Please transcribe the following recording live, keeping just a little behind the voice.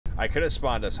I could have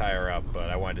spawned us higher up,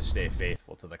 but I wanted to stay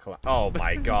faithful to the Oh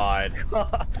my god. No.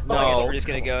 I guess we're just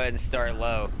gonna go ahead and start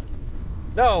low.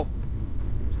 No.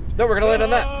 No, we're gonna land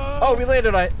on that. Oh, we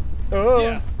landed on it.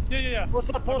 Oh. Yeah. Pull us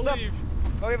up, pull us up.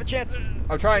 Oh, we have a chance.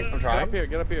 I'm trying. Get up here,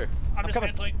 get up here. I'm just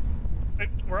mantling.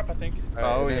 We're up, I think. Right,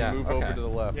 oh, and then yeah. Move okay. over to the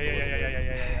left.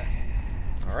 Yeah.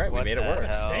 All right, we made it work.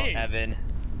 Save. Evan.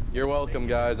 You're welcome,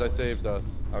 guys. I saved us.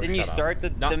 Oh, Didn't you start the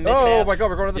mishaps? Oh my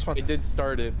god, we're going to this one. I did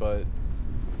start it, but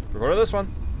We're going to this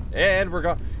one. And we're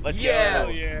going. Let's go.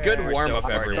 Yeah. Good We're warm so up,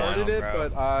 far everyone. I started it, bro.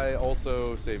 but I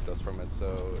also saved us from it,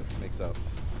 so it makes up.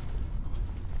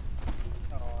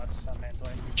 Oh, that's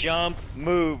mantling. Jump,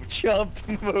 move, jump,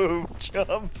 move,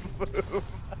 jump, move.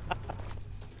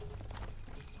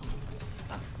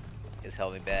 Just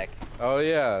held me back. Oh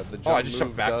yeah, the jump I just move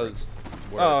jumped backwards.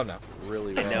 does work Oh no.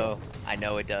 really well. I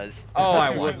know it does. Oh, I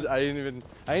won. I didn't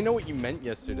know what you meant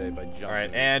yesterday by jumping. All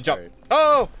right, and jump. Right.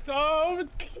 Oh. Oh.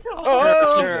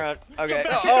 Oh. Okay.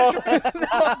 Oh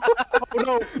Oh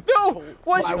no! no!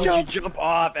 Why'd Why you would jump? you jump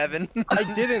off, Evan? I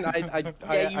didn't.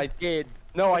 I did.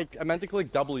 No, I meant to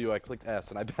click W. I clicked S,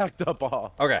 and I backed up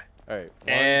off. Okay. All right.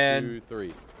 And 1, 2,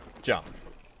 3. Jump.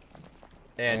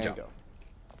 And jump. Go.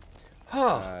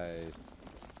 Huh. Nice.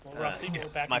 Well, Rusty, go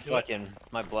back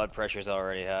My blood pressure's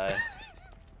already high.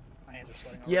 My hands are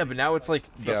sweating. Yeah, but now it's like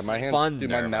the Yeah, my hands. fun Dude,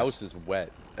 my nervous. mouse is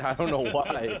wet. I don't know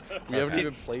why. We haven't even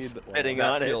It's played. spitting That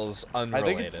on it. feels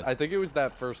unrelated. I think it was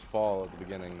that first fall at the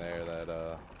beginning there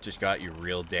that Just got you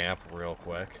real damp real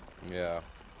quick. yeah.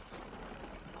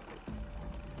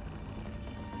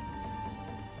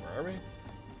 Where are we?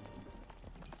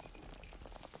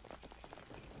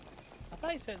 I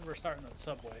thought you said we're starting on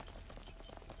Subway.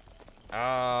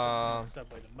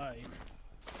 Subway to Mike.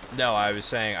 No, I was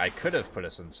saying I could have put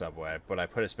us in Subway, but I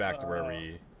put us back to where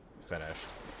we finished.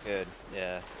 Good.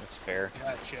 Yeah, that's fair.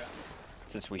 Gotcha.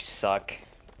 Since we suck.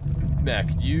 Mac,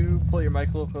 can you pull your mic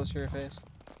a little closer to your face?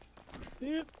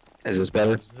 Yep. Is this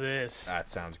better? What's this? That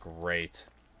sounds great.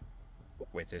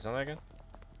 Wait, say something again?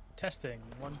 Testing.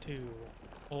 1, 2.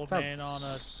 Old Sounds- man on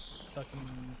a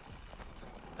fucking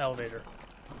elevator.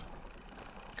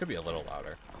 Could be a little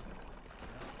louder.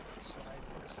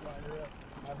 Slide her up.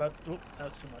 How about? Oop,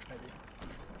 that's too much, maybe.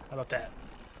 How about that?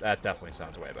 That definitely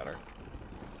sounds way better.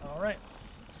 All right.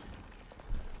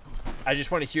 I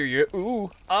just want to hear your ooh,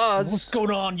 ahs. What's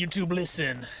going on, YouTube?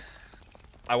 Listen.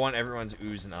 I want everyone's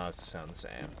oohs and ahs to sound the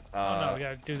same. Oh no, we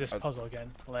gotta do this puzzle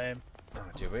again. Lame. Oh,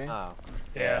 do we? Oh.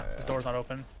 Yeah, the door's not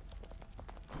open.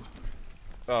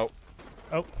 Oh.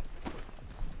 Oh.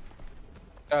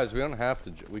 Guys, we don't have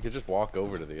to. We could just walk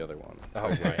over to the other one. Oh,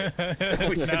 right.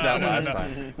 We did that last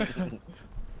time.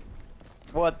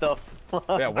 What the fuck?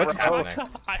 Yeah, what's happening?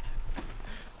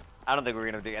 I don't think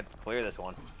we're gonna get to clear this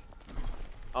one.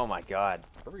 Oh my god.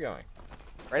 Where are we going?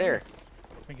 Right here.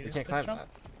 We can't climb that.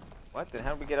 What? Then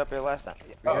how did we get up here last time?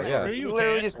 Oh yeah. We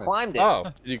literally just climbed it. Oh.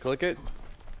 Did you click it?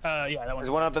 Yeah, that one's.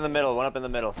 There's one up in the middle. One up in the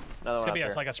middle. Another It's one gonna up be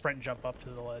here. like a sprint and jump up to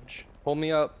the ledge. Pull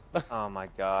me up. Oh my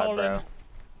god, Hold bro. on.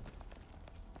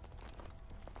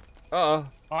 Uh-oh.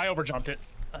 Oh, I overjumped it.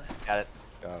 Got it.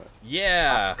 Got it.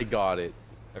 Yeah. I got it.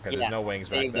 Okay, Yeah, there's no wings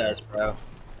back Saved there. us, bro.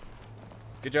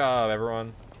 Good job,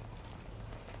 everyone.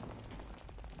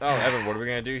 Oh, Evan, what are we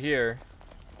gonna do here?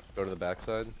 Go to the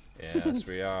backside. Yes,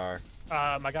 we are.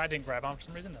 My guy didn't grab on for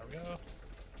some reason. There we go.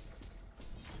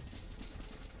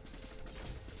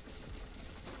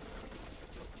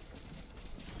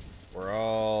 We're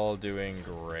all doing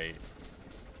great.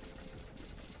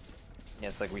 Yeah,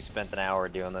 it's like we spent an hour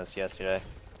doing this yesterday.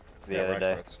 The Yeah, other we're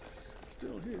day. experts.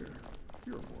 Still here.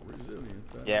 You're more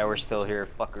resilient than Yeah, we're still here,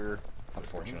 fucker.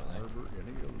 Unfortunately. harbor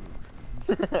any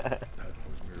illusion. That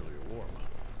was merely a warm-up.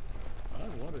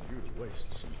 I wanted you to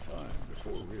waste some time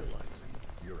before realizing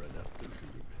your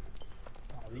ineptitude.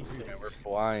 Oh, these We're things.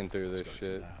 flying through this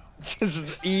shit. This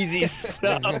is easy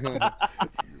stuff. You'll need it.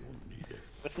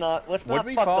 let's not Would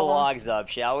we fuck the fall on? logs up,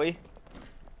 shall we?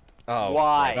 Oh.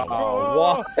 Why? Oh,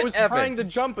 What? I was Evan, trying to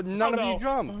jump, but none Oh, of no. you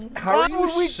jumped. how are Why you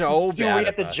would we- so Dude, bad we have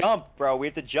at to this? jump, bro. We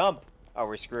have to jump. Oh,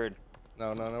 we're screwed.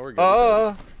 No, we're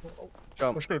good.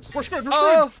 Jump. We're screwed. We're screwed. We're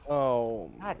screwed.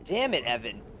 Oh. God damn it,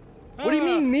 Evan. What do you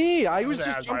mean me? I was That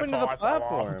just was my jumping to the fault, I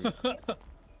fell platform.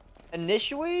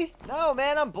 Initially? No,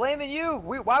 man, I'm blaming you.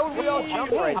 Why would we all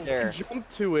jump right I there?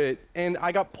 jumped to it and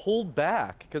I got pulled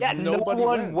back because Yeah, no nobody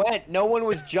one went. went. No one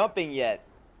was jumping yet.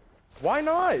 Why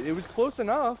not? It was close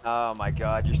enough. Oh my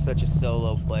god, you're such a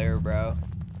solo player, bro.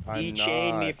 He I'm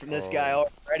chained me not, from this bro. guy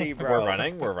already, bro. We're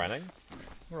running. We're running.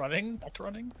 We're running. Back to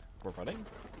running. We're running.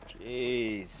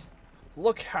 Jeez.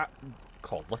 Look how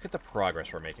Cole, look at the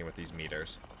progress we're making with these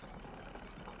meters.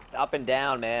 It's up and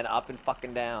down, man. Up and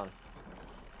fucking down.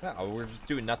 No, we're just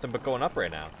doing nothing but going up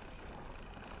right now.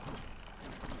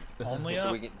 Only Just up.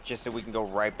 so we can, just so we can go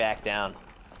right back down.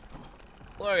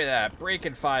 Look at that,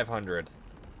 breaking 500.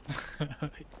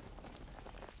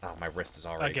 Oh, my wrist is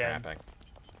already Again. cramping.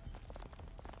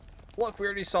 Look, we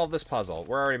already solved this puzzle.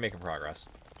 We're already making progress.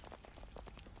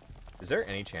 Is there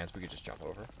any chance we could just jump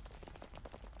over?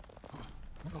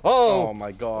 Oh Oh!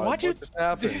 my god. Why'd you- What just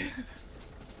happened?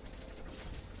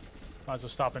 Might as well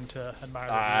stop in to admire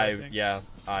the view, I think. Yeah,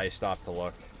 I stopped to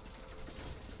look.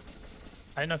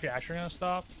 I didn't know if you're actually gonna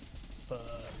stop, but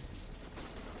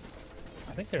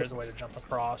I think there is a way to jump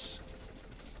across.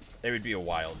 It would be a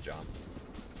wild jump.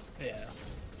 Yeah.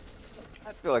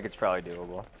 I feel like it's probably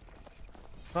doable.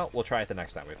 Well, we'll try it the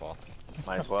next time we fall.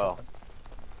 Might as well.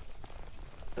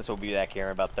 This will be back here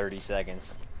in about 30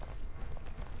 seconds.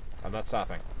 I'm not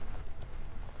stopping.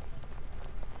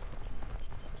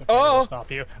 It's okay, Oh! we'll stop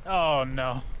you. Oh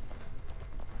no.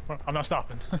 Well, I'm not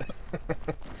stopping.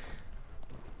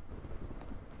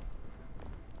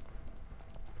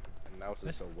 And now it's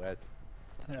This- just so wet.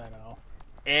 Yeah, I know.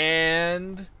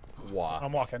 And... Wah.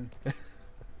 I'm walking.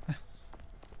 I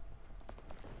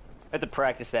have to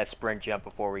practice that sprint jump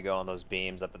before we go on those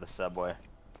beams up at the subway.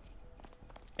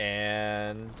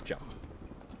 And... Jump.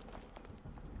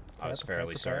 I was Prepare,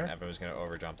 fairly certain prepare. everyone was going to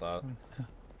overjump that.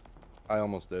 I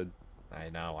almost did. I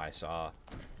know, I saw.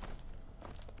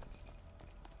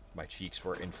 My cheeks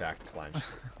were in fact clenched.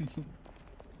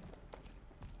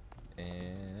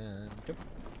 And... Jump.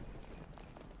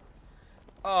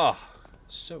 Oh,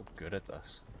 so good at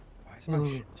this. Why is my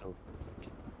shit so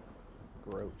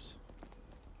gross?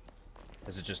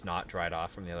 Has it just not dried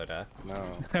off from the other day?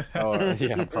 No. Oh,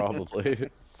 yeah, probably.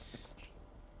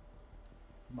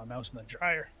 My mouse in the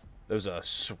dryer. It was a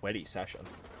sweaty session.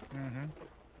 Mm-hmm.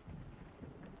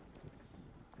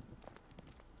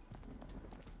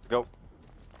 Let's go.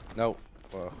 No.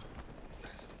 Well,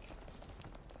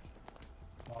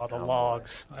 Oh, the Oh, boy.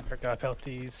 logs. I forgot about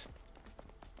these.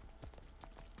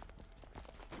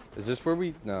 is this where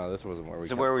we? No, this wasn't where we.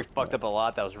 This is where we fucked up a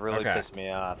lot. That was really Okay. pissing me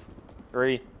off.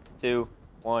 3, 2,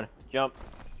 1, jump.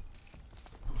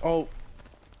 Oh.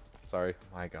 Sorry.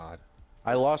 My god.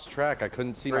 I lost track. I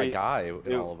couldn't see my 3, guy in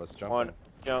 2, all of us jumping. 1,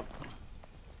 jump.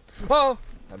 Oh!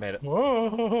 I made it.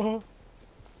 Whoa!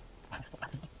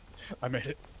 I made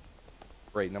it.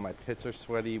 Great, now my pits are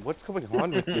sweaty. What's going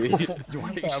on with me? You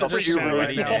are Sorry, such I'm a just sad sweaty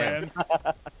right now, man.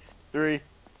 3,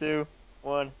 2,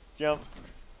 1, jump.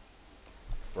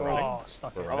 Running. Oh,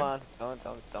 stuck We're it. running. Hold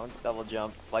on. Don't double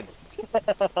jump. Like,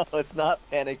 let's not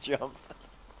panic jump.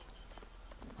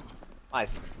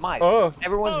 Mice. Oh.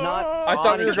 Everyone's not. I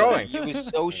thought on you were each other. going. You was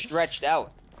so stretched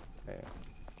out. Yeah.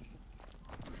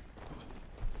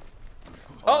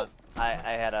 Oh! I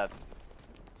had a.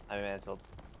 I mantled.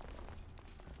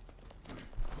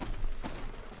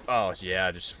 Oh,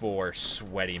 yeah, just 4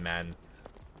 sweaty men.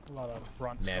 A lot of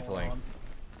grunts Mantling. going on.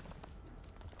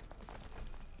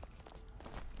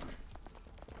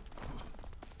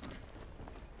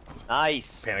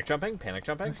 Nice. Panic jumping? Panic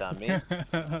jumping? It's on me.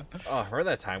 Oh, remember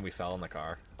that time we fell in the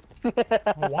car?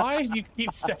 Why do you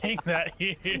keep saying that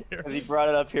here? Because he brought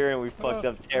it up here and we fucked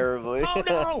up terribly.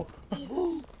 Oh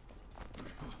no!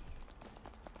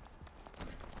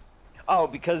 Oh,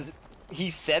 because he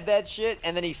said that shit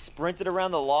and then he sprinted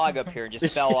around the log up here and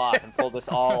just fell off and pulled us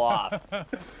all off.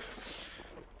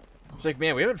 It's like,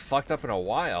 man, we haven't fucked up in a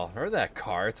while. Remember that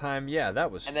car time? Yeah,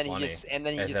 that was And then funny. he just and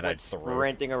then And then went I'd throw.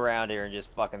 sprinting around here and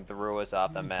just fucking threw us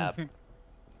off the map.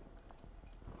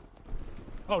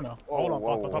 Oh no! Hold on.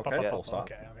 Whoa, Pop, pop, okay, pop, full pop. stop.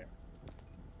 Okay, okay.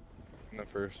 I'm the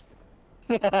first.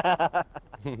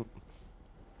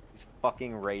 He's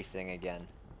fucking racing again.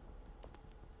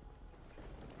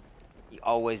 He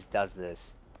always does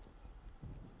this.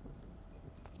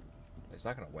 He's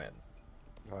not gonna win.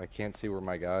 Oh, I can't see where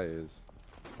my guy is.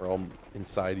 We're all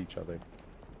inside each other.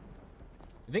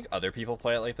 You think other people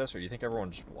play it like this, or do you think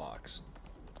everyone just walks?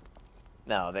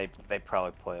 No, they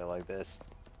probably play it like this.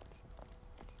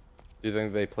 Do you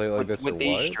think they play like this With or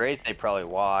these what? straights, they probably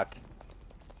walk.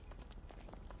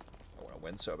 I want to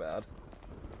win so bad.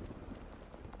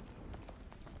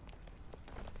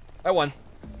 I won.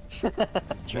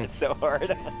 Tried so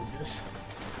hard. Jesus.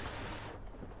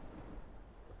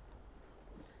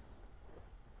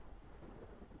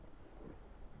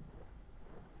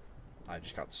 I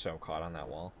just got so caught on that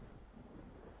wall.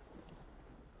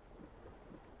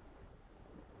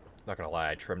 Not gonna lie,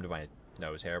 I trimmed my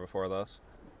nose hair before this.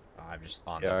 I'm just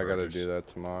on the Yeah, I gotta verge do of-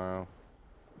 that tomorrow.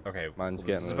 Okay, Mine's well,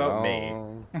 getting this is it about me.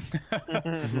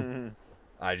 all.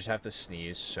 I just have to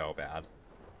sneeze so bad.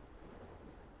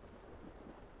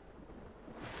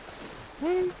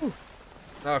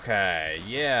 Okay,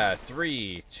 yeah.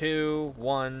 3, 2,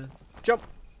 1, jump.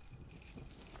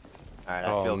 All right,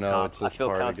 Oh, no, it's I this feel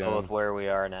part comfortable again. with where we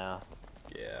are now.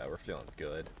 Yeah, we're feeling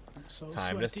good. I'm so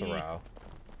Time sweaty. to throw.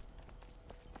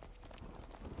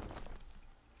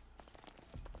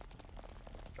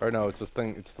 Or no, it's this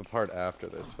thing. It's the part after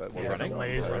this that We're Yeah, some running,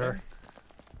 laser. running.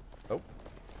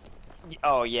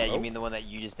 Oh yeah, you Oh. mean the one that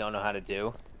you just don't know how to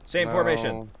do? Same No.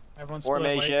 formation. Everyone's split, wait.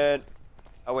 Formation.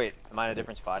 Oh wait, am I in a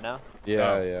different spot now?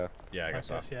 Yeah, Oh. yeah. Yeah, I guess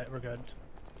so. Yeah, we're good.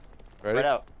 Ready? Right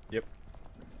out. Yep.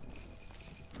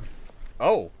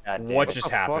 Oh, God damn. what What just the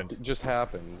fuck happened? just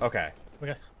happened? Okay.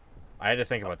 Okay. I had to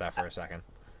think about that for a second.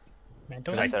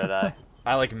 Mantle. Cause So did I.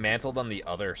 I like mantled on the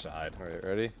other side. All right,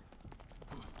 ready?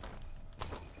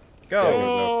 Go.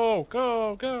 Go,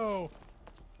 go, go.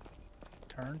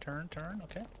 Turn, turn, turn.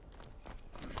 Okay.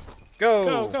 Go.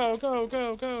 Go, go, go,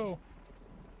 go, go.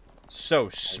 So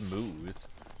smooth.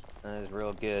 That is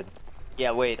real good.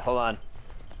 Yeah, wait, hold on.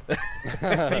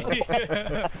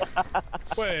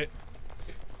 Wait.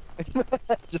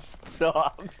 Just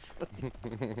stops.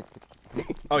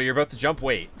 Oh, you're about to jump.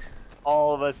 Wait.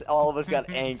 All of us got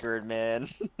anchored, man.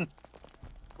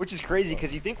 Which is crazy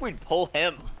because you think we'd pull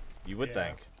him. You would Yeah.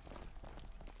 think.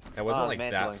 It wasn't like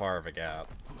mantling. that far of a gap.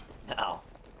 No.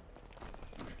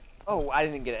 Oh, I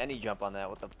didn't get any jump on that.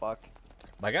 What the fuck?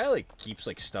 My guy like keeps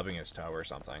like stubbing his toe or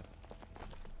something.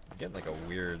 I'm getting like a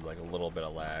weird, like a little bit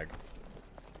of lag.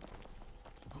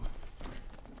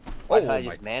 Why Oh did I my-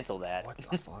 just mantle that? What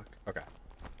the fuck? Okay.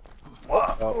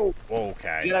 Whoa!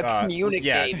 Okay. You gotta communicate,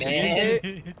 yeah, man.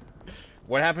 communicate.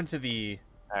 What happened to the?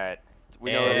 All right,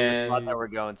 we know the spot And- that we're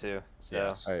going to. So,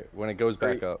 Yes. All right, when it goes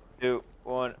back 3, up, 2,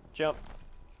 1, jump.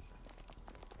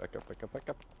 back up, back up, back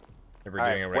up. If we're All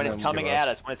doing right, it when right it's next coming to at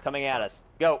us. us, when it's coming at us,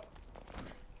 go.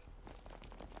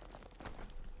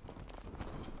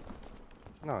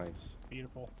 Nice.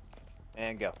 Beautiful.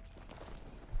 And go.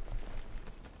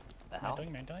 The hell?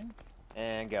 Mantling, mantling,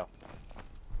 And go.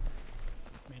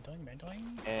 mantling,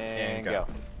 mantling. And go.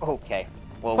 go. Okay.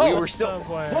 Well, Oh, we were still.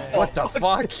 Subway. What the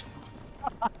fuck?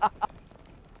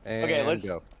 And Okay, let's-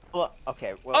 go. Well,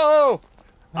 okay. Well, Oh!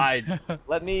 I.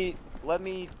 let me That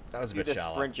was a do bit the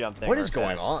shallow. sprint jump thing. What real is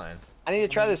going fast. on? I need to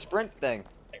try the sprint thing.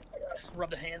 Rub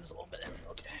the hands a little bit.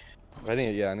 Okay. I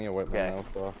need to wipe my Okay.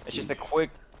 mouth off. It's just a quick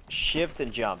shift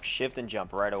and jump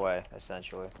right away,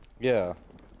 essentially. Yeah.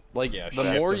 Like Yeah, the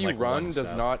shift more and, you like, run one does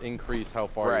step. not increase how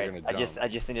far Right. you're gonna jump. I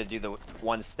just need to do the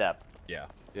one step. Yeah.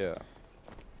 Yeah.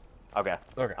 Okay.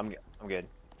 Okay. I'm good.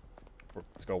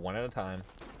 Let's go one at a time.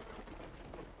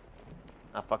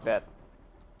 Ah, fuck that.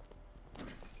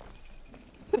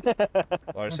 Well,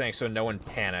 I was saying so no one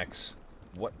panics.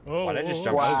 What? Oh, Why did I just oh,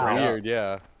 jump oh. That was straight weird. up?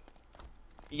 Yeah.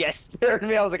 Yes, scared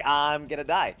me. I was like, I'm gonna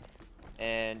die.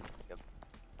 And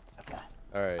okay.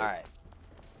 All right. All right.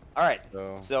 All right.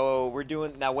 So So we're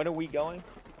doing now. When are we going?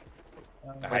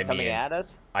 When I it's coming mean, at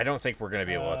us? I don't think we're gonna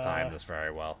be able to time Uh, this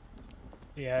very well.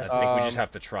 Yeah. I so- think we just Um,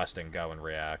 have to trust and go and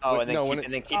react. Oh, Wait, and then no, keep when it-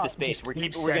 and then keep Oh, the space. just We're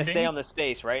keep gonna stay sending? on the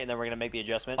space, right? And then we're gonna make the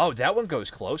adjustment. Oh, that one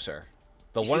goes closer.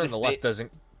 The You one see on the the left spa-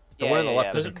 doesn't. The Yeah, one on the yeah, left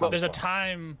yeah. doesn't come. there's a far.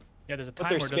 time. Yeah, there's a But time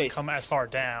there's where it doesn't space. come as far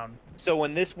down. So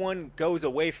when this one goes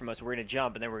away from us, we're gonna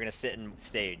jump, and then we're gonna sit and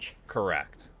stage.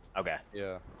 Correct. Okay.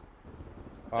 yeah.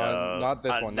 Not Not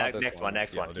this one. Not this next one.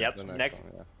 Next Yeah, one. we'll do Yep. The Next.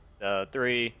 one, yeah.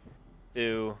 3,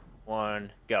 2,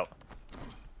 1, go.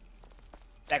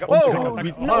 Back up. Whoa! Back up, back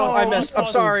up. Oh, I missed. I'm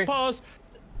Pause, sorry. Pause.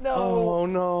 No. Oh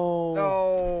no.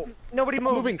 No. Nobody Stop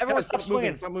move. moving. Everyone Guys, stop stop moving.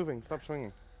 swinging. Stop moving. Stop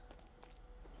swinging.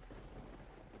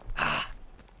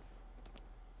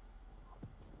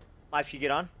 Mice, can you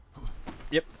get on?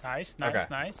 Nice, nice, Okay.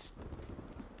 nice.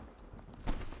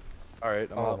 All right.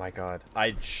 I'm Oh up. my god.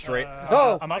 I straight. Oh,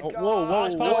 Oh. I'm up. Oh, whoa, whoa,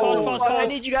 Pause, pause, whoa. pause, pause, I pause.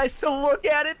 need you guys to look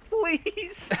at it,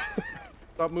 please.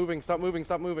 Stop moving. Stop moving.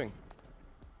 Stop moving.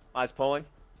 Mice pulling.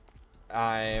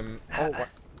 I'm. Oh.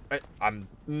 What? I'm.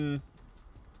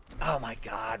 Oh my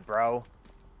god, bro.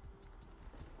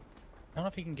 I don't know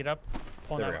if you can get up.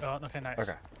 Pulling There we out. Oh, okay, nice.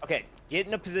 Okay. Okay, get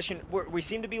in a position. We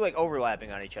seem to be like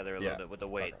overlapping on each other a little Yeah. bit with the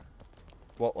weight. Okay.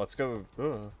 Well, let's go.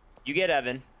 You get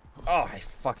Evan. Oh, I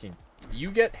fucking.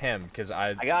 You get him, cause I.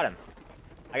 I got him.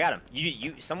 I got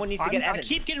him. Someone needs to get I Evan.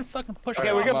 keep getting fucking pushed Okay,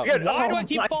 off. we're good, we're good. Why do Oh I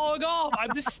keep my- falling off?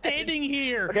 I'm just standing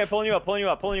here. Okay, pulling you up, pulling you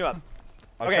up, pulling you up.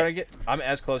 I'm okay. trying to get. I'm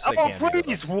as close as I Oh, can. to you.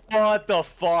 please! What the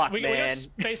fuck, We gotta man?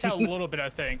 space out a little bit, I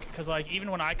think, because like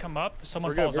even when I come up, someone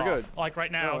We're good, falls we're off. good. Like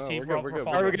right now, No, see, we're we're, good, we're good.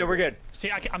 falling. Alright, we're good, we're good.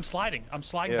 See, I'm sliding. I'm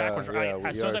sliding Yeah, backwards. yeah, we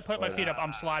As soon as are I put my feet up,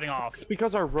 I'm sliding off. It's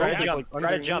because our rope Try is to jump, like try to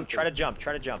underneath jump, it. try to jump,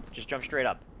 try to jump. Just jump straight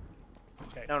up.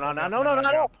 Okay. No, no, no, no, no, no,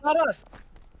 no, not us.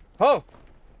 Oh.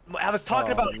 I was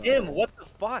talking Oh, about no. him. What the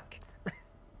fuck?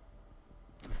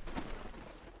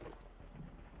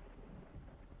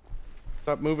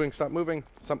 Stop moving. Stop moving.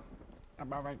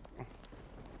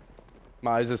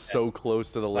 MattyMIZE is so close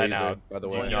to the I know. laser, by the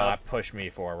Do way. not push me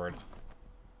forward.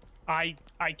 I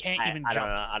can't even I jump.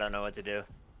 don't know. I don't know what to do.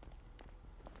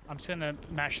 I'm just gonna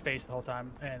mash space the whole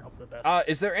time and hope for the best.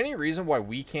 Is there any reason why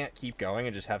we can't keep going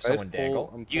and just have someone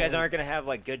dangle? You guys aren't gonna have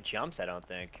like good jumps, I don't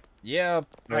think. Yeah. All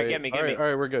right, get me. All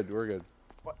right, we're good. We're good.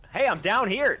 Hey, I'm down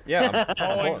here. Yeah. I'm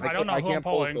Pulling. pulling. I don't know who I'm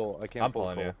pulling. I can't I'm pull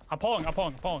pulling you. I'm pulling.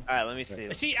 All right, let me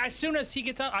see. See, as soon as he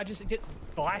gets out, I just get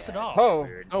blasted off. Oh.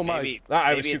 Weird. Oh, my. Maybe,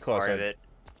 I was maybe too it's close. part of it.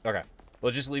 Okay.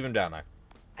 We'll just leave him down there.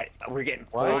 We're getting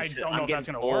What? pulled. I don't know I'm if getting that's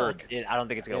gonna pulled. work. I don't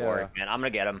think it's gonna work, man. I'm gonna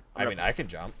get him. I mean, I can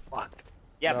jump. Fuck.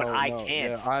 Yeah, but I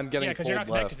can't. Yeah, I'm getting Yeah, because you're not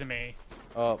pulled connected left. to me.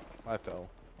 Oh, I fell.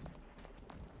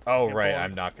 Oh, Yeah, right. pull him.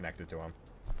 I'm not connected to him.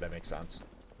 That makes sense.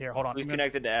 Here, hold on. Who's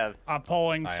connected to Ev? I'm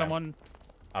pulling I am. someone.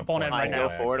 I'm pulling in pulling right Might now.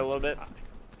 go forward a little bit.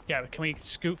 Yeah, can we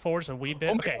scoot forward a wee bit?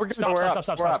 Oh my- Okay, we're good, stop, we're stop, up,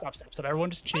 stop, we're stop, up. stop, stop. So everyone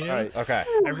just chill. All right. Okay.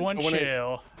 Everyone So when it-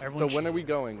 chill. Everyone So when are chill. we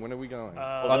going? When are we going?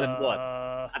 On this blood.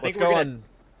 I Let's think go we're on.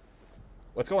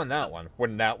 Let's go on that one.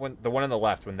 When that one, the one on the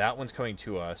left, when that one's coming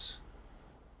to us.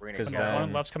 gonna 'cause go. Okay, one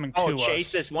then- left's coming Oh, to chase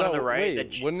us. this one on the No, right.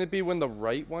 Wait, wouldn't it be when the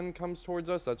right one comes towards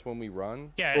us? That's when we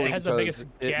run. Yeah, it has the Because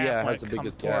biggest gap yeah, it when has it the comes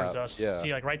biggest towards gap. us. Yeah.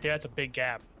 See, like right there, that's a big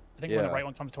gap. I think when the Yeah. right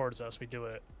one comes towards us, we do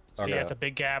it. See, Okay. that's a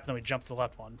big gap, and then we jump to the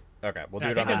left one. Okay, we'll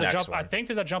And do it on the there's a next jump. one. I think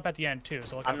there's a jump at the end too.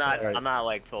 So look I'm out not. for that. Right. I'm not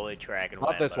like fully tracking. Not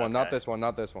when, this but one. Not okay. this one.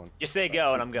 Not this one. Just say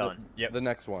go and I'm going. Yep. The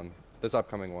next one. This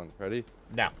upcoming one. Ready?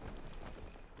 Now.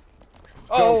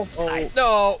 Oh, Oh.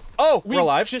 no. Oh, We we're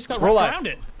alive. just got we're right alive. around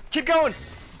it. Keep going.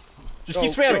 Just Go,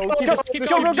 keep spamming. go, Go, keep go, going, keep go,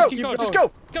 going, go, just go. keep going. Just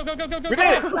go. Go, go, go, go, go. We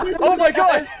made it. Oh my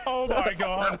god. Oh my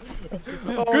god.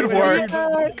 Good work.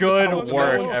 Yes. Good Let's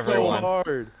work, go. everyone. So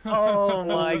hard. Oh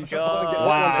my Holy shit. god.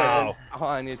 Wow. Oh,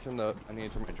 I need to turn my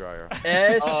dryer off.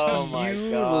 Oh my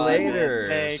god. Thank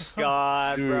Escalators.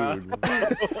 God, bro. Dude.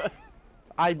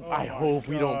 I my hope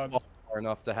we don't God. fall far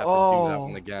enough to have to do that Oh.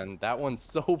 one again. That one's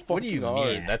so fucking What do you hard.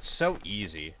 mean? That's so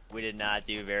easy. We did not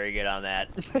do very good on that.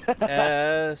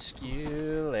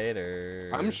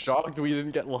 Escalators. I'm shocked we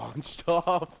didn't get launched off.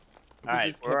 All right,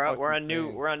 just kept we're fucking on new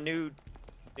going. we're on new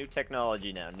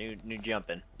technology now. New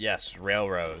jumping. Yes,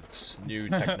 railroads. New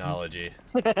technology.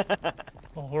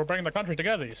 Well, we're bringing the country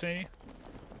together. You see,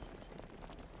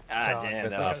 Ah God, damn,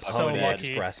 With that the was that's fun. so Pony lucky.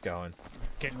 Express going.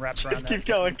 getting wrapped around Just that. keep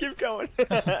going, keep going.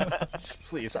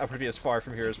 Please, I want to be as far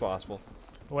from here as possible.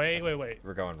 Wait.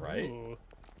 We're going right. Ooh.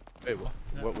 Wait,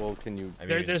 what? Well, can you? I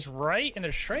mean, There's right and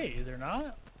there's straight. Is there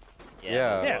not?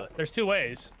 Yeah. Yeah. There's two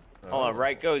ways. Hold on,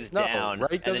 right goes No, down,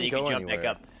 right and then doesn't you can go jump back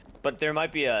anywhere. up. But there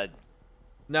might be a.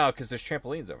 No, because there's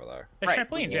trampolines over there. There's Right,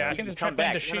 trampolines. yeah, Yeah, I you think can there's a come trampoline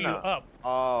back. to No, shoot no, you no. up.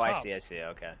 Oh, I Top. see. Okay. And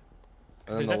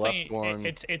So then there's the left definitely one.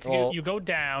 it's Well- you go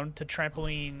down to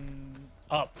trampoline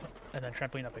up and then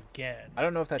trampoline up again. I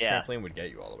don't know if that Yeah. trampoline would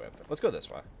get you all the way up there. Let's go this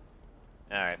way.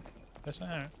 All right. That's all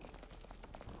right.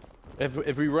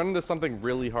 If we run into something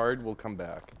really hard, we'll come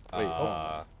back. Wait,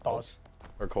 Pause.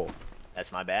 or Cole.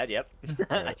 That's my bad. Yep.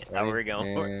 I just thought we were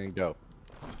going for it. And go.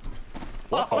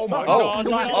 Oh my Oh,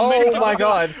 god. oh my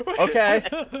god. Okay.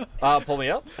 Pull me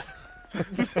up.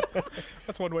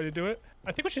 That's one way to do it.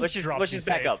 I think we should Let's just just- drop let's to just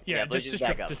be back safe. up. Yeah, Yeah, let's just just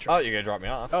back drop. up. Just Oh, drop. you're gonna drop me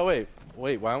off? Oh wait.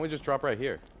 Why don't we just drop right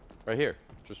here? Right here.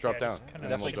 Just drop Yeah, down. just kinda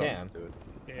and then we'll definitely go can. do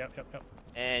it. Yeah, yep.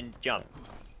 And jump.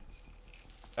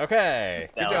 Okay.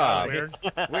 Good That was job. Weird.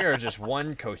 We are just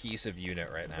one cohesive unit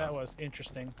right That now. was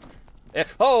interesting.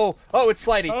 Oh, it's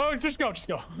slidey. Oh, just go.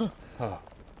 Oh.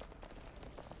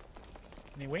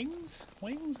 Any wings?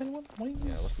 Wings? Anyone? Wings?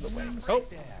 Yeah, look for the wings. Oh,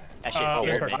 That shit here's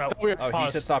scared me. person. Oh, Oh, he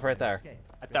pause. said stop right there.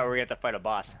 I thought we were gonna have to fight a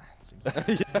boss.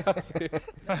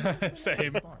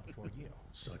 Same.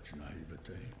 Such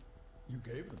naivete. You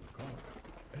gave them a car,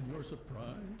 and you're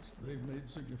surprised they've made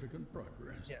significant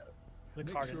progress. Yeah. The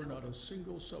Make car sure didn't not a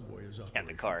single subway is Yeah, operational.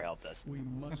 the car helped us. We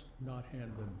must not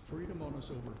hand them freedom on a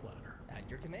silver platter. At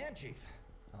your command, Chief.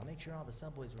 I'll make sure all the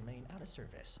subways remain out of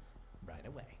service right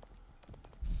away.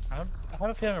 I have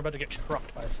a feeling we're about to get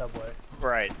trucked by a subway.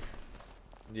 Right.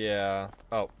 Yeah.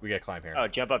 Oh, we gotta climb here. Oh,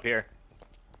 jump up here.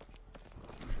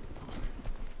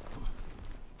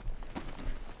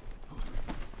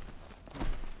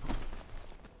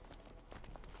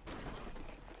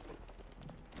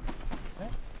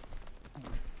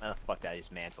 Oh, fuck that. I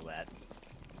just mantle that.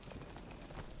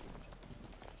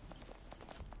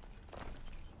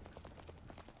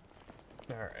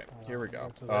 All right, here we go.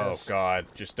 to Oh this. god,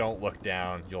 just don't look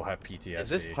down. You'll have PTSD. Is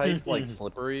this pipe like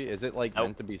slippery? Is it like Nope.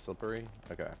 meant to be slippery?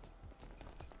 Okay.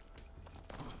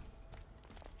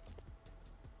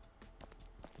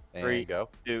 And Three. go.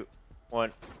 2,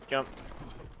 1, jump.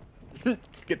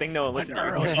 It's a good thing no one listened.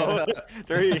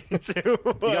 3, 2,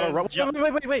 1. You gotta run.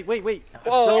 Wait.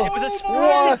 Oh, It was a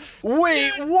sprint!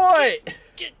 Wait, what?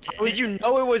 Did you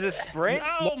know it was a sprint?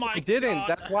 Oh my I didn't. God.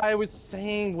 That's why I was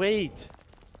saying wait.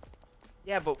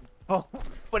 Yeah,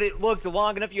 but it looked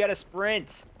long enough. You had a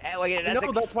sprint. Like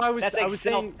That's why I was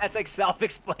saying. That's like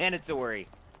self-explanatory.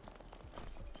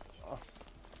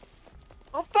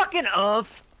 Oh fucking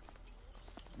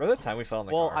Remember the time we fell in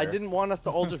the Well, car? I didn't want us to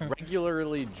all just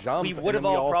regularly jump. We and would have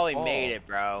then we all probably fall. made it,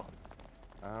 bro.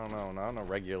 I don't know, not on a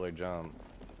regular jump.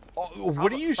 Oh,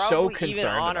 what are you so Probably concerned even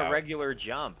on about? a regular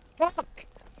jump. Fuck.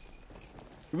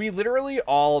 We literally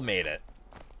all made it.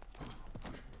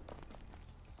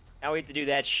 Now we have to do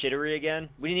that shittery again.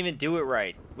 We didn't even do it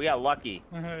right. We got lucky.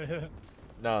 100%.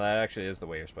 No, that actually is the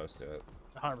way you're supposed to do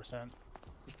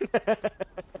it.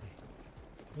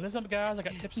 Listen up, guys. I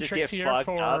got tips and Just tricks get here fucked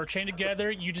for up. chain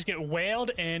together. You just get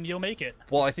whaled and you'll make it.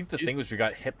 Well, I think the thing was we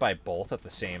got hit by both at the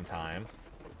same time.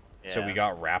 So we Yeah.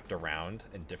 got wrapped around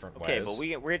in different Okay, ways. but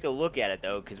we have to look at it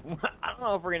though, because I don't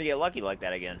know if we're gonna get lucky like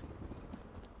that again.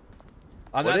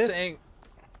 I'm What not if-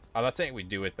 saying we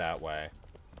do it that way,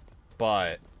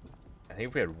 but I think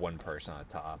if we had one person on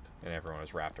top and everyone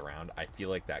was wrapped around, I feel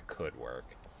like that could work.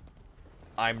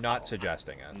 I'm not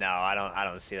suggesting it. No, I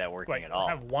don't see that working Like, at all.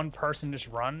 have one person just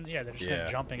run? Yeah, they're just Yeah. gonna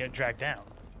jump and get dragged down.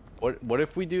 What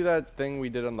if we do that thing we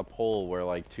did on the pole where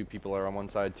like 2 people are on one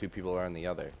side, 2 people are on the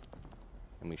other,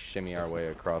 and we shimmy our way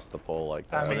across the pole like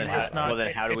that? I mean, then it's how- not. well,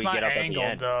 then how do it's we not get up at the angled,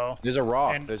 end? though. There's a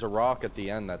rock. And- There's a rock at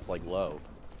the end that's like low.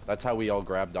 That's how we all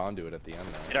grabbed onto it at the end.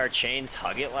 Did our chains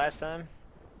hug it last time?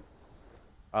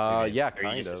 Though. Yeah, Or are you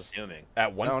kind just of. assuming?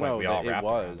 At one point, we all it wrapped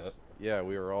was. around it. Yeah,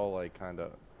 we were all like kind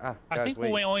of. Ah, I guys, think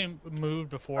wait. we only moved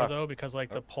before Oh. though because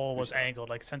like the Oh, pole was sorry. angled.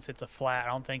 Like since it's a flat, I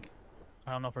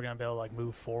don't know if we're gonna be able to like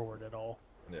move forward at all.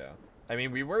 Yeah. I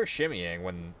mean, we were shimmying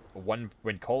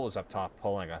when Cole was up top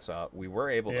pulling us up. We were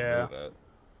able Yeah. to move it.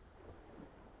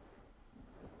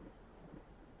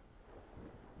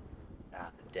 Ah,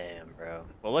 damn, bro.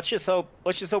 Well, let's just hope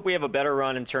we have a better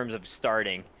run in terms of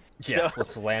starting. Yeah, So-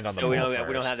 let's land on the So we ball don't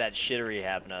first. have that shittery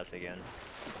happen to us again.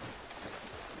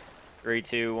 3,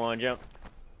 2, 1, jump.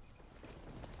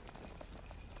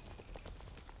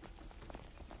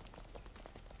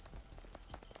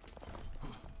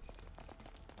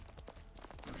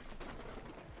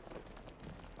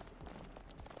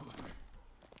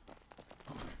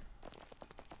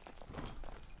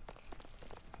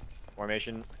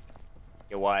 Formation.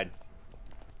 Get wide.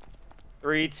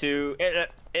 3, 2.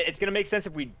 It's gonna make sense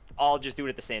if we all just do it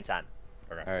at the same time.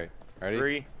 All right, ready?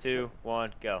 3, 2,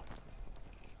 1, go.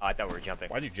 Oh, I thought we were jumping.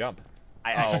 Why'd you jump?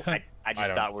 I Oh, just I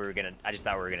don't- thought we were gonna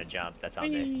jump. That's on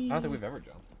me. I don't think we've ever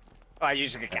jumped. Oh, I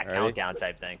just like a Ready? countdown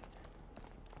type thing.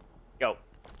 Go.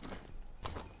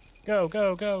 Go,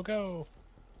 go, go, go.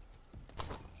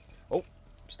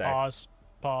 Stag. Pause.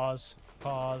 Pause.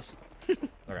 Pause.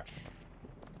 Okay.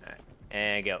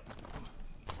 And go.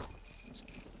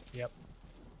 Yep.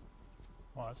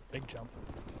 Oh, that's a big jump.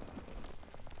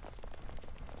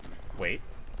 Wait.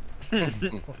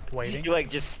 Waiting. You like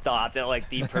just stopped at like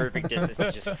the perfect distance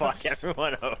to just fuck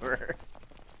everyone over.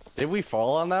 Did we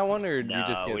fall on that one, or did we just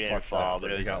No, get we didn't fucked fall, up?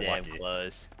 but it We was got damn lucky.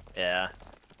 close. Yeah.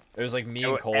 It was like me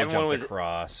and Everyone- Cole everyone jumped was-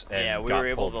 across and Yeah, we got were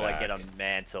able to pulled like get back. a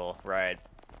mantle right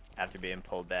after being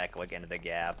pulled back like into the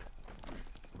gap.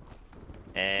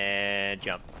 And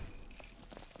jump.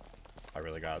 I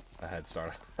really got a head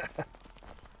start.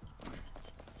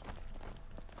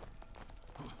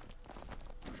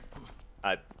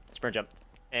 Sprint jump.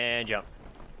 And jump.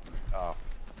 Oh,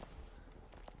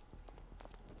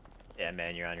 Yeah,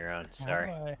 man, you're on your own. Sorry.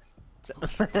 Alright.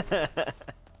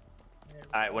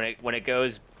 Alright, when it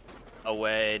goes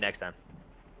away next time.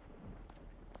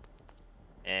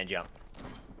 And jump.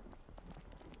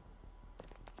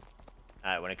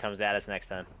 Alright, when it comes at us next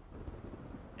time.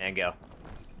 And go.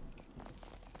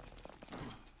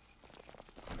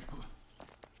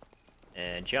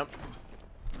 And jump.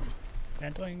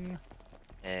 Mantling.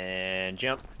 And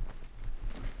jump.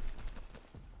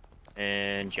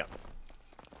 And jump.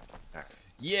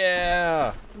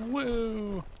 Yeah.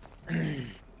 Woo.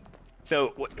 So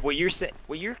what you're saying?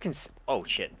 Oh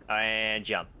shit! And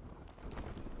jump.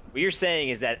 What you're saying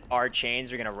is that our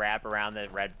chains are gonna wrap around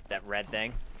that red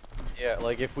thing. yeah.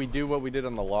 Like if we do what we did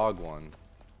on the log one.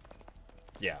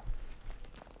 Yeah.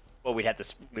 Well, we'd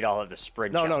all have to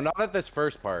sprint. No, jump. no, not at this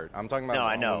first part. I'm talking about. No,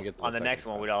 I when know. we get to On the second next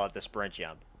one, part. we'd all have to sprint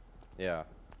jump. Yeah.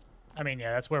 I mean,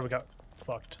 yeah, that's where we got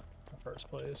fucked in the first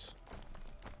place.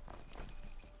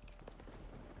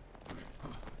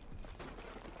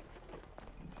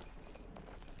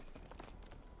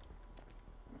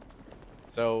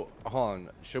 So, hold on.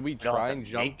 Should we don't try have and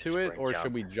to jump make the to it, sprint or jump.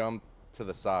 should we jump to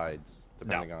the sides,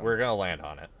 depending No, on? we're gonna land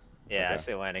on it. Yeah, I Okay.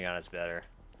 say landing on it's better.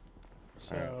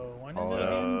 So when is Call it it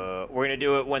out. again? We're gonna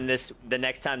do it when the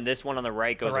next time this one on the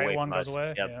right The goes right away one from goes us.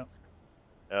 away. Yep.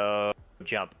 Yeah.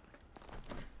 Jump.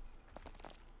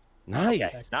 Nice.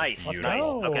 Okay. Nice. Let's Nice.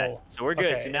 go. Okay. So we're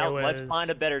good. Okay, so now it let's was- find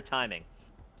a better timing.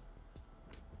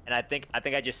 And I think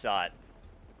I just saw it.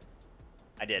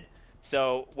 I did.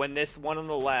 So when this one on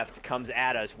the left comes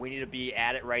at us, we need to be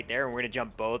at it right there, and we're gonna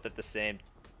jump both at the same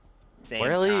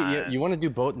Really? time. You want to do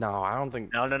both? No, I don't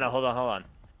think. No, hold on.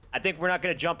 I think we're not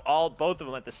gonna jump both of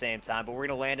them at the same time, but we're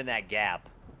gonna land in that gap.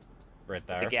 Right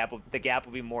there. The gap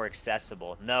will be more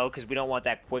accessible. No, because we don't want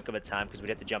that quick of a time, because we'd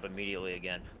have to jump immediately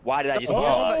again. Why did I just?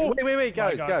 Oh! Wait, My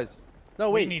guys, God. guys. No,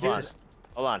 We wait. need hold on. this.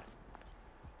 Hold on.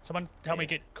 Someone help me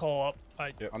get Cole up.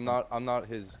 I'm not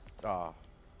his.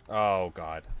 Oh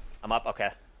god. I'm up. Okay.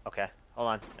 Hold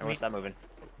on. Everyone stop moving.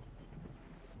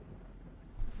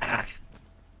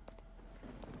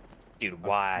 Dude,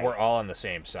 why? We're all on the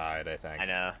same side, I think. I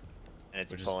know. And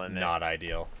it's Which is pulling me. not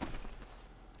ideal.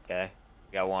 Okay.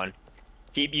 We got one.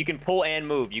 You can pull and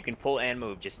move.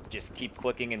 Just keep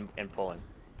clicking and pulling.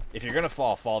 If you're gonna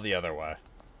fall the other way.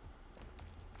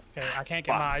 Okay, I can't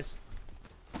get Fuck. MattyMIZE.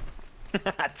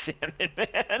 Damn it,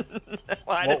 man.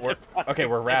 Why Well, did okay,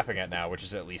 we're wrapping it now, which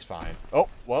is at least fine. Oh,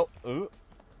 well, ooh.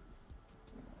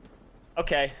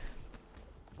 Okay.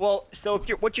 Well, so if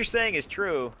what you're saying is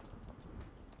true,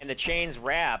 and the chains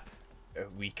wrap,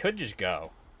 We could just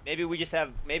go. maybe we just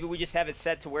have it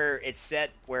set to where it's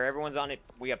set where everyone's on it.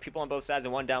 We got people on both sides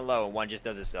and one down low, and one just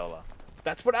does a solo.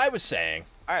 That's what I was saying.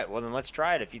 All right, well then let's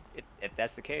try it. If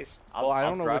that's the case, I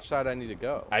don't know drop- which side I need to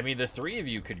go. I mean, the three of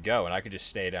you could go, and I could just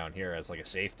stay down here as like a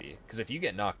safety. Because if you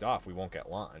get knocked off, we won't get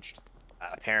launched.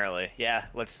 Apparently, yeah.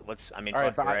 Let's. I mean, All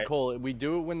right, fuck, but you're right. Cole, we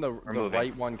do it when the moving.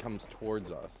 right one comes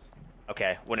towards us.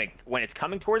 Okay, when it's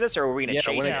coming towards us, or are we gonna Yeah, chase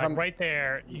when it? it Yeah, come- right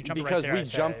there. You jump Because right there. we I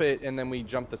jump say. it and then we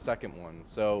jump the second one.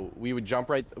 So we would jump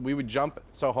right. We would jump.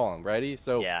 So hold on, ready?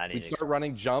 So Yeah, I need we'd to start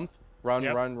running, jump, run,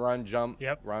 Yep. run, jump,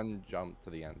 Yep. run, jump to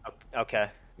the end. Okay.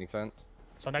 Make sense?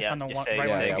 So next Yeah, time the just one say- right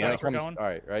yeah, one yeah, comes when at it us, we're comes, going. all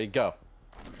right, ready, go.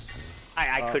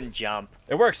 I couldn't jump.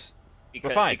 It works.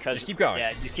 Because, fine. Because, Just keep going.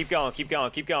 Yeah, just keep going.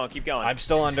 I'm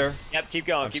still under. Yep, keep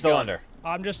going. I'm keep still going. under.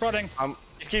 I'm just running.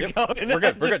 Just keep Yep, going. We're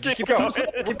good. We're good. Just keep going.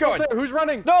 Keep going. Who's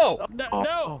running? No!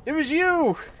 No. It was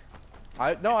you!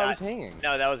 I was hanging.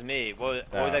 No, that was me. What was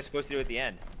Oh. I supposed to do at the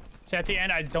end? See, at the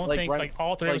end, I don't Like, think run- like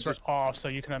all three of us like, were off, so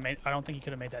you could have made. I don't think you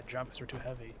could have made that jump because we're too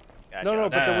heavy. Gotcha. No,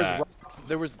 but there Nah. was rocks.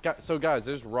 There was so guys,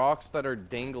 there's rocks that are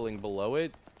dangling below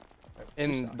it,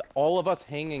 and all of us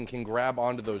hanging can grab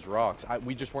onto those rocks.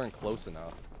 We just weren't close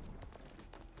enough.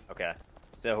 Okay.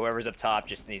 So whoever's up top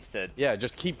just needs to. Yeah,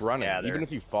 just keep running. Yeah, Even they're-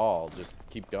 if you fall, just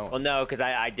keep going. Well, no, because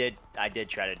I did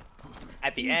try to.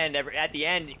 At the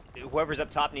end, whoever's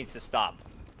up top needs to stop.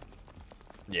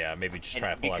 Yeah, maybe just And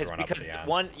try to pull everyone up to because the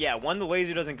end. the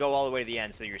laser doesn't go all the way to the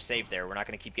end, so you're safe there. We're not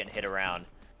gonna keep getting hit around,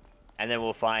 and then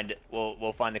we'll find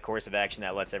the course of action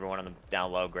that lets everyone on the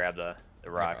down low grab the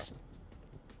rocks,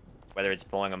 whether it's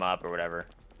pulling them up or whatever.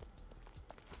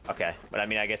 Okay, but I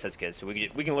mean, I guess that's good. So we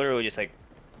can literally just like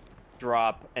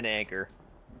drop an anchor.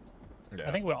 Yeah.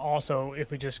 I think we'll also, if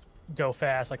we just go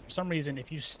fast, like for some reason,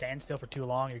 if you stand still for too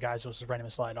long, your guys will just randomly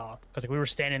slide off. Because like we were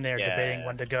standing there debating Yeah.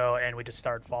 when to go, and we just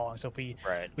started falling. So if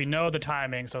we know the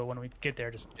timing, so when we get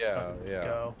there, just Yeah, fucking yeah.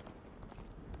 go.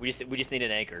 We just need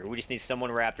an anchor. We just need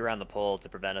someone wrapped around the pole to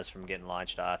prevent us from getting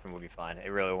launched off, and we'll be fine. It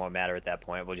really won't matter at that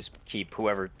point. We'll just keep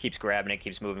whoever keeps grabbing it,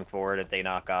 keeps moving forward. If they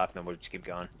knock off, then we'll just keep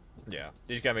going. Yeah.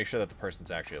 You just gotta make sure that the person's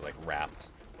actually, like, wrapped.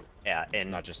 Yeah, and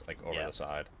Not just, like, over Yeah. the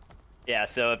side. yeah.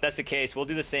 So if that's the case, we'll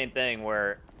do the same thing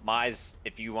where MattyMIZE,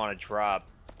 if you want to drop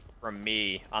from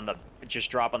me just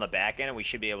drop on the back end, and we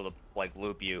should be able to like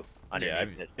loop you Yeah,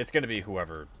 underneath it. it's gonna be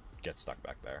whoever gets stuck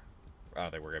back there. I don't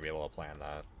think we're gonna be able to plan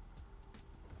that.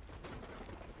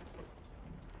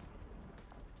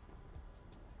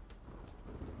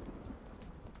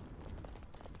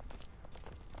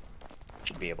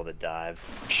 Should be able to dive.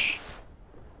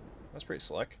 That's pretty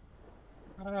slick.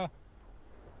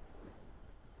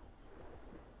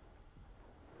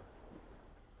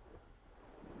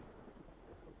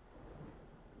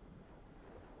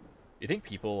 You think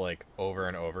people, like, over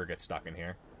and over get stuck in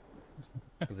here?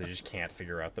 Because they just can't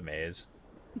figure out the maze?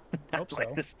 Hope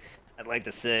so. I'd like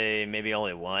to say maybe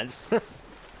only once.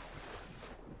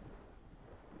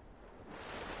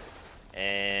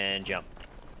 And jump.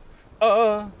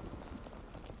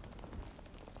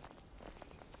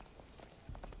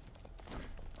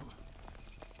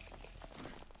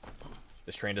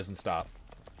 This train doesn't stop.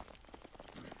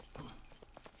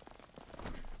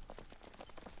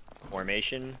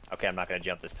 Formation. Okay, I'm not gonna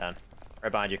jump this time.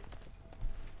 Right behind you.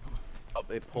 Oh,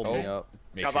 it pulled me up.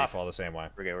 Make Drop sure you off. fall the same way.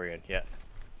 We're good. We're good. Yeah.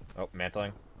 Oh,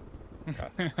 mantling. Okay,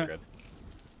 we're good.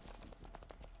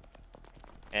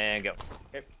 And go.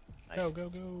 Okay. Nice. Go, go,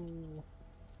 go.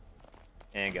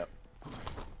 And go.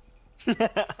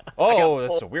 Oh,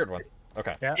 that's a weird one.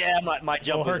 Okay. Yeah. Yeah, my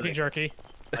jump Oh, was herky like, jerky.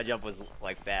 my jump was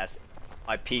like fast.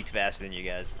 I peaked faster than you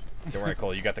guys. Don't worry,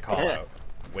 Cole. You got the call out.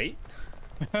 Wait.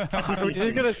 Are we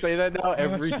just gonna say that now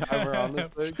every time we're on this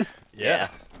thing? Yeah.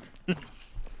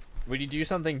 When you do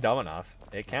something dumb enough,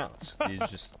 it counts. You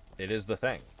just, it is the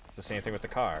thing. It's the same thing with the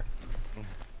car.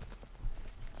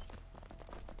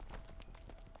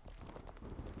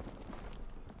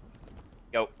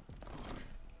 Go.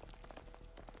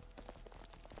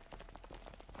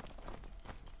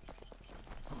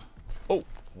 Oh,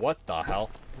 what the hell?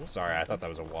 Sorry, I thought that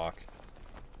was a walk.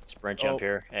 Sprint jump Oh.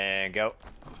 here and go.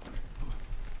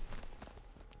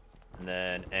 And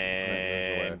then moves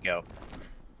and away. go.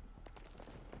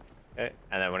 Okay,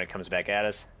 and then when it comes back at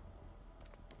us.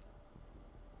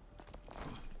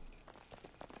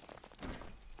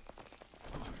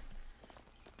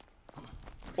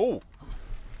 Oh.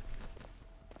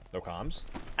 No comms?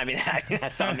 I mean,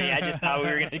 that's not me. I just thought we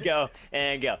were gonna go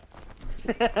and go.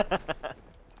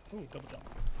 Ooh, double jump.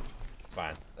 It's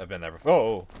fine. I've been there before.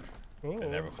 Oh, Ooh.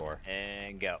 been there before.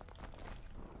 And go.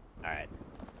 All right.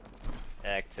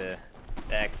 Back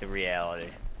to reality.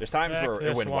 There's times Back where to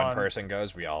this when one one. person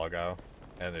goes, we all go.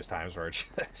 And there's times where it's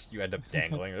just, you end up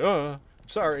dangling. Oh,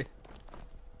 sorry.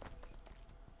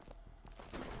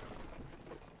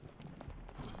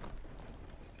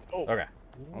 Oh. Okay.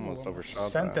 Almost Ooh, overshot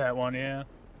Sent that. that one, yeah.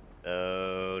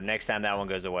 So next time that one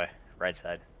goes away, right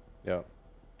side, Yep.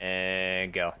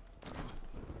 and go.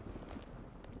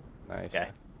 Nice. Okay.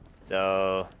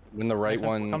 So When the right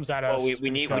one. comes at well, us. we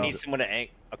need just go. someone to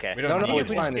ank. Okay. We No, don't no, need it's if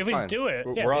we one. just, fine, if we it's just do it,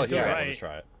 yeah, We're all just do here. it We'll right. just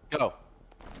try it. Go.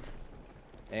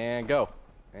 And go.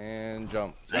 And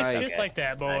jump. Nice, Nice. okay. Just like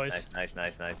that, boys.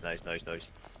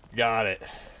 Nice. Got it.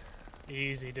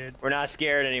 Easy, dude. We're not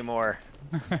scared anymore.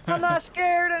 I'm not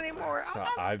scared anymore. So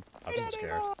I've been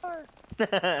scared.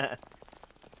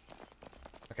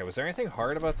 Okay, was there anything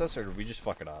hard about this, or did we just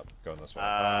fuck it up going this way?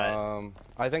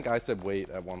 I think I said wait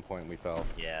at one point. We fell.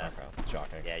 Yeah. Okay,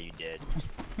 shocking. Yeah, you did.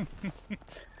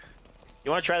 You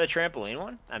want to try the trampoline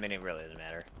one? I mean, it really doesn't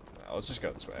matter. Let's just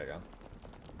go this way again.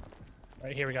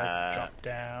 Right here, we gotta drop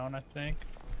down, I think.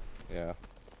 Yeah.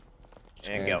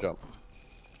 And go. jump.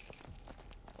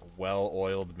 A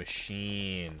well-oiled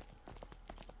machine.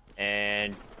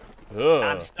 And Ugh.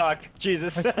 I'm stuck.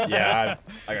 Jesus. Yeah,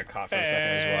 I got caught for a second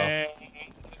as well.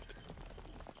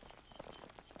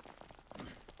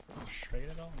 Straight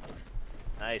it on.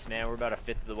 Nice, man. We're about a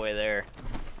fifth of the way there.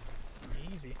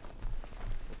 Easy.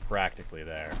 Practically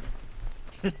there.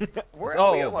 We're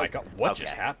Oh we my almost- god, what Okay.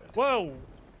 just happened? Whoa!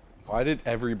 Why did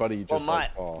everybody just Well,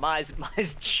 like fall?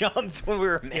 Mize jumped when we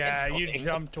were mantling. Yeah, you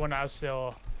jumped when I was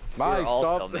still. Mize, we're all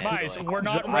stop. still Mice, mantling. we're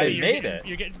not I ready. You're made getting- it.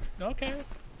 You're getting okay.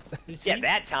 You Yeah, see?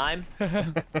 that time. You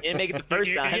didn't make it the first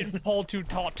You're time. getting pulled too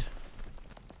taut.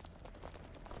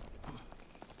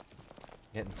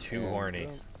 Getting too And horny.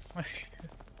 jump.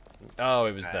 Oh,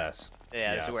 it was Alright. this.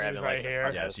 Yeah, this is Yes. where It I've was been right like, here.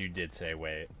 fuck Yes, this. you did say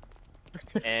wait.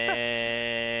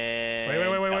 And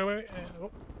Wait.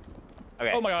 Oh.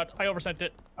 Okay. Oh my god, I oversent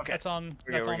it. Okay. That's on.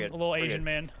 We're That's good, on we're a good, little we're Asian good.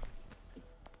 man.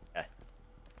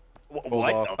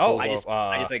 What? off, the- pulls I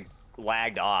just like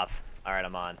lagged off. All right,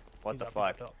 I'm on. What He's the up, he's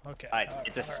fuck? up. Okay. All right,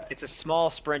 it's a small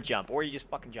sprint jump, or you just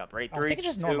fucking jump. Ready? I 3, think it's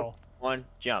just 2, normal. 1,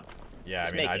 jump. Yeah,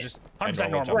 Just I mean, make I it. just 100% normal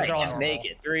normal. jump. Right, Right, all just normal. make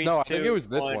it. 3, No, I 2, think it was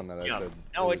this 1, one that I jump. said.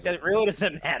 No, it really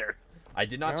doesn't matter. I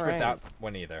did not sprint Alright. that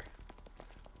one either.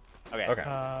 Okay. Okay.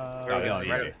 Where are we this going? is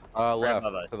Right, easy. right Left,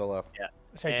 above us. to the left.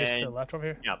 Say just to the And- left over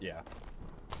here. Jump. Yeah.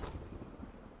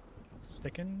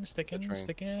 Sticking.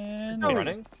 train. We're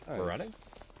running? Nice. We're running?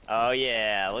 Oh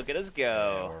yeah, look at us Yeah,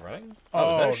 go. we're running? Oh,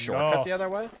 is that Oh, a shortcut no. the other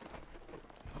way?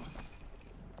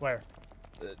 Where?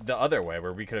 The other way,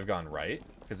 where we could have gone right?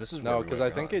 Because this is where No, we because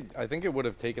would've I think it would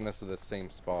have taken us to the same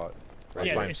spot. That's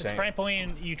Yeah, what I'm it's a saying.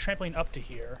 trampoline. You trampoline up to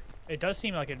here. It does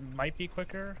seem like it might be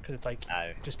quicker because it's like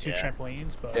just two yeah.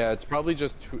 trampolines. But Yeah, it's probably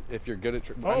just if you're good at.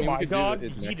 I oh mean, my we could god, do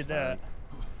it he next did time.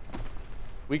 that.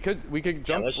 We could Yeah,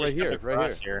 jump let's right just here, jump right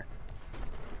across here,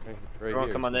 right Everyone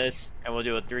here. come on this, and we'll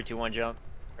do a 3, 2, 1 jump.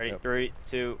 Ready? Yep. 3,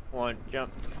 2, 1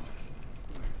 jump.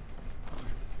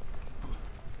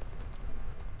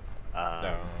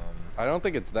 I don't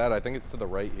think it's that. I think it's to the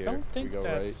right here. Don't think we go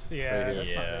that's right. yeah. right here.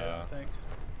 That's not it, I Yeah. don't think.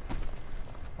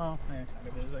 Well, yeah, kind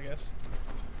of is, I guess.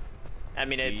 I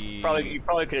mean, We- you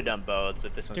probably could have done both,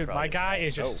 but this one's Dude, probably my guy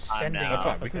is just I'm sending down. off That's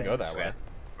fine, of we can go things. that way.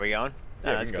 We going?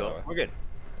 Yeah, No, we that's can go cool. that way. We're good.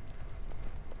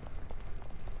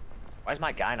 Why is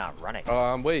my guy not running?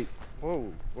 Wait.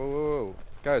 Whoa, whoa, whoa, whoa.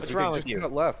 Guys, What's we wrong could with just you?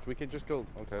 cut left. We could just go.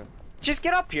 Okay. Just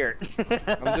get up here.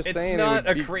 I'm just It's saying not it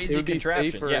would a be, crazy it would be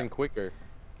contraption, safer yeah. and quicker.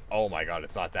 Oh my god,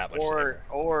 it's not that much safer.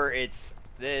 or it's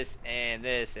this, and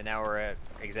now we're at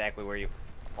exactly where you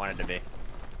wanted to be.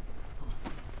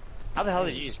 How the hell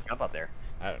did you just jump up there?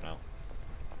 I don't know.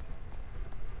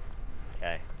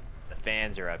 Okay. The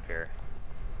fans are up here.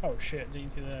 Oh shit!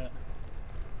 Didn't see that.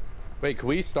 Wait, can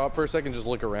we stop for a second, just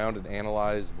look around and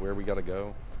analyze where we gotta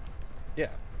go? Yeah.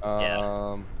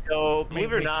 So,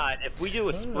 believe it or we not, if we do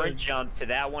a sprint could. jump to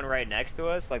that one right next to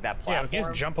us, like that Yeah, platform. we can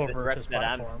just jump the over to direction this that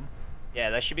I'm- platform. Yeah,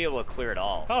 that should be able to clear it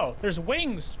all. Oh, there's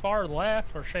wings far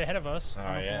left or straight ahead of us. Oh, I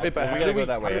don't know if yeah. we'll- Wait, but Well, we how gotta do we go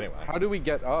that way how do- anyway. How do we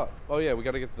get up? Oh yeah, we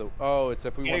gotta get to the. Oh, it's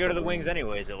if we You're want gonna go to the wing. wings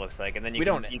anyways, it looks like, and then you We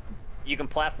can, don't- you can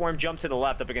platform jump to the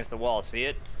left up against the wall. See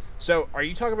it? So, are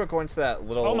you talking about going to that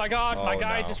little... Oh my god, my Oh,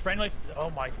 guy no. just randomly.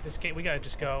 Oh my, this game, we gotta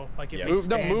just go. Like if Yeah. we Move,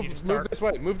 no, stand, you move, just move start. this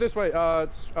way. Move this way.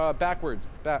 Backwards.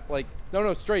 Back, like,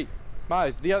 no, straight.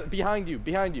 Mize, behind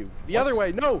you. The other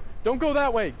way. No, don't go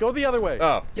that way. Go the other way.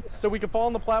 Oh. Yes, so we can fall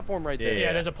on the platform right there.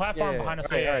 Yeah, there's a platform Yeah, behind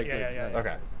us. alright, Yeah, alright, yeah, good, yeah, nice. yeah.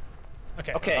 Okay.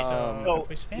 Okay. Okay, Um, so if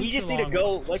we stand we too just need to long,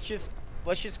 go. we'll just-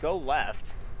 Let's just go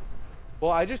left.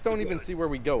 Well, I just don't even see where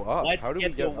we go up. Let's How do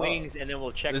get we the get wings, up? and then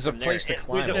we'll check There's a from place there. to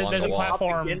climb There's along there's the a wall.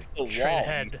 platform against the straight wall.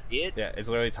 ahead. You see it? Yeah, it's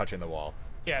literally touching the wall.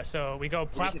 Yeah, so we go We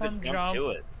just have to platform jump jump, to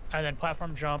it. and then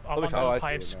platform jump up Oh, onto I the see it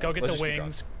pipes, now. go get Let's the just keep going.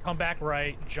 wings, come back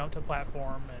right, jump to the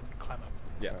platform, and climb up.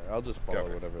 Yeah. Alright, I'll just Go follow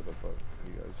for it. whatever the fuck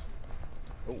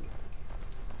you guys.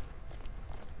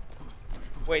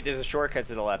 Wait, there's a shortcut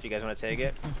to the left. You guys want to take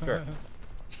it? Sure.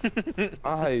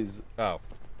 Eyes. Oh.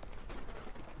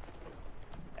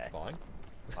 Okay. Falling?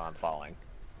 Oh, I'm falling.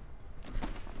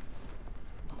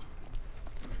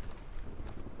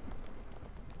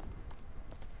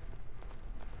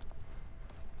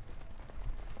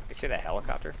 You see that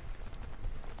helicopter?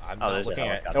 I'm Oh, not there's a looking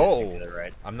at... helicopter Oh! to the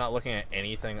right. I'm not looking at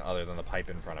anything other than the pipe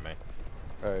in front of me.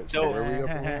 Alright, So- where we go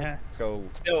from here? Let's go...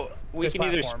 So we This can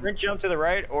either platform. sprint jump to the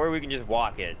right, or we can just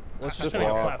walk it. Let's Just just Let's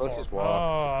walk. go walk. Let's just walk.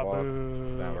 Oh, Just walk.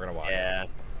 boo. No, we're gonna walk. Yeah,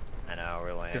 I know,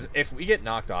 we're Because lame. if we get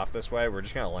knocked off this way, we're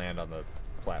just gonna land on the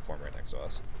platform right next to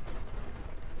us.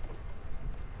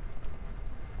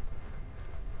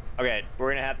 Okay,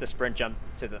 we're gonna have to sprint jump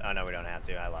to the. Oh no, we don't have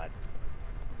to. I lied.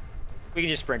 We can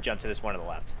just sprint jump to this one to the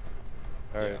left.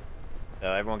 Alright.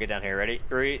 So everyone get down here. Ready?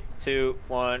 3, 2,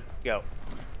 1, go.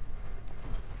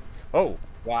 Oh!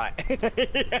 Why?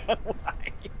 Yeah, why?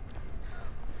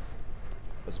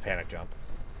 That's a panic jump.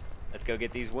 Let's go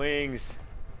get these wings.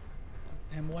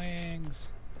 Them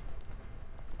wings.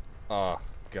 Oh,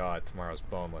 God. Tomorrow's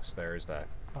Boneless Thursday.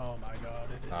 Oh my god,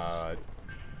 it is.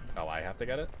 Oh, I have to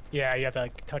get it? Yeah, you have to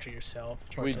like touch it yourself.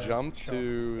 Should for we it to jump show.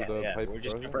 to Yeah, the yeah. pipe? We're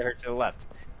just further? jump right here to the left.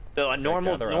 So a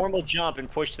normal gather up. normal jump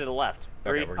and push to the left.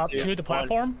 Okay, 3, we're- Up 2, to the 1.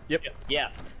 platform? Yep. Yeah.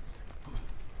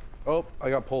 Oh, I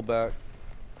got pulled back.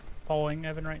 Following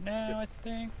Evan right now, I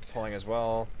think. Pulling as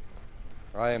well.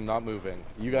 I am not moving.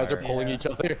 You guys are Alright. pulling Yeah. each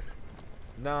other.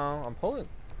 No, I'm pulling.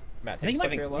 Matt, I take think a it step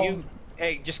might to your be left. pulled-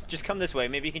 Hey, just come this way.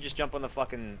 Maybe you can just jump on the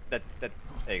fucking that. There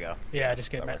you go. Yeah,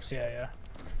 just get that met. works. Yeah.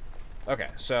 Okay,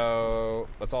 so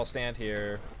let's all stand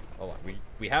here. Hold on,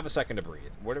 we have a second to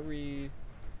breathe. What are we?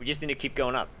 We just need to keep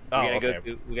going up. Oh, we gotta okay. go.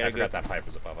 Through, we I gotta forgot go. that pipe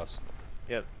was above us.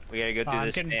 Yep. We gotta go through I'm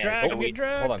this. getting fan. dragged. So I'm we- getting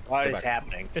dragged. Hold on. What go is back.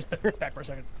 happening? Just back for a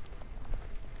second.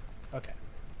 Okay.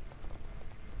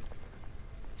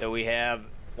 So we have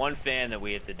one fan that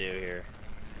we have to do here.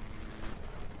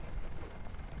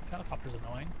 This helicopter's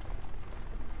annoying.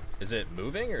 Is it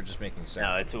moving or just making sound?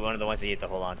 No, it's one of the ones that you have to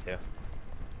hold on to.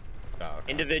 Oh,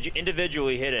 okay.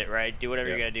 Individually hit it, right? Do whatever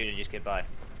Yep. you gotta do to just get by.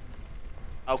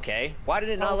 Okay. Why did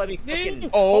it not let me fucking...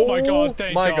 Oh, my God,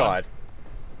 thank my God. God.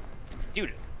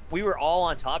 Dude, we were all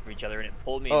on top of each other and it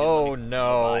pulled me and Oh, didn't let me no.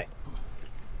 go by.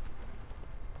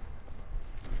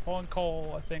 Pulling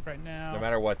coal, I think, right now. No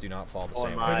matter what, do not fall the Pull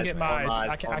same Mize, way. Couldn't get pull Mize. Mize,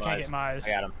 I can't pull get Mize.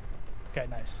 I got him. Okay,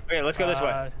 nice. Okay, let's go this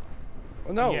way.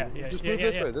 Oh, no, Yeah, just yeah, move yeah,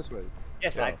 this yeah. way. This way.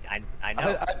 Yes, go. I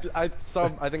know.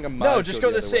 I think I'm. No, just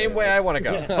go the same way I want to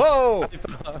go. Oh!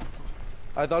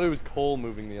 I thought it was Cole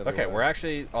moving the other way. Okay, we're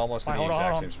actually almost in the Hold on, exact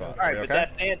hold same on. spot. All right, Are we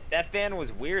but okay? that fan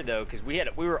was weird though, because we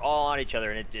were all on each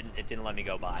other and it didn't let me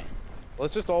go by.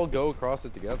 Let's just all go across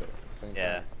it together. At the same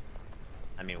Yeah. time.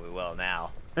 I mean, we will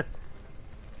now.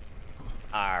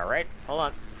 All right, hold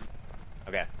on.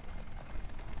 Okay.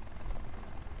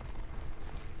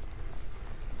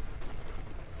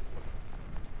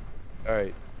 All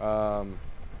right.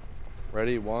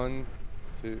 Ready? 1,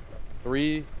 2,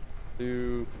 3,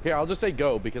 2. Here, I'll just say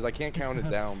go because I can't count it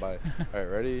down by. All right,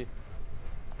 ready?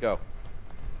 Go.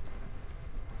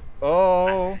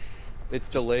 Oh! It's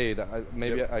delayed.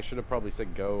 Maybe I should have probably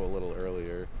said go a little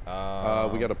earlier.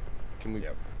 We gotta. Can we?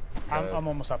 Yep. I'm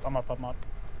almost up. I'm up. All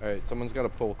right, someone's gotta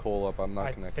pull Cole up. I'm not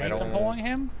I connected. think I'm pulling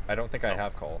him. I don't think I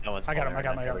have Cole. No one's I got him. I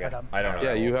got him. pulling I got him. I don't know.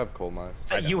 Yeah, Cole. you have Cole, Mize.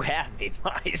 So you have me,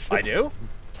 Mize. I do?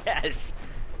 Yes.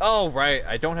 Oh, right.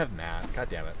 I don't have Matt. God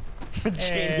damn it.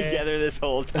 Chained together this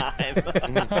whole time.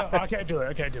 I can't do it.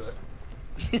 I can't do it.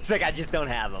 He's like, I just don't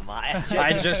have him.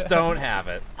 I just don't have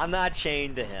it. I'm not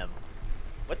chained to him.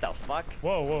 What the fuck?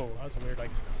 Whoa, whoa. That was a weird, like,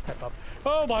 step up.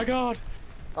 Oh my god.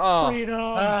 Oh,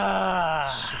 Freedom.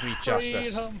 sweet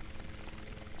justice. Freedom.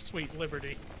 Sweet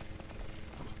liberty.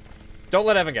 Don't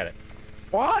let Evan get it.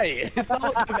 Why? It's not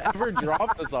like I've ever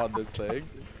dropped this on this thing.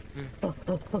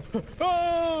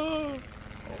 Oh!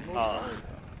 Oh,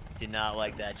 did not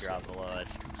like that drop below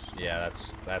us. Yeah,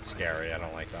 that's scary. I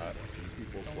don't like that.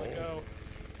 Don't let go.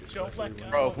 Don't let go.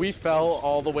 Bro, if we fell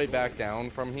all the way back down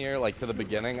from here, like to the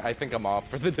beginning, I think I'm off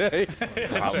for the day.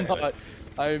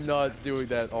 I'm not doing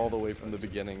that all the way from the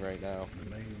beginning right now. The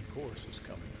main course is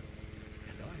coming,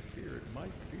 and I fear it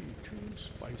might be too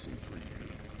spicy for you.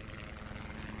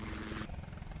 I'm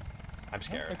I don't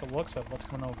scared. like the looks of what's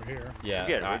going over here. Yeah. We're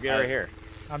good. We're good right here.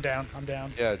 I'm down. I'm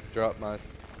down. Yeah, drop Mize.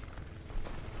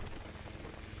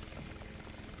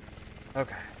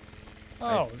 Okay.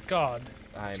 Oh god.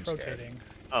 I'm It's scared. rotating.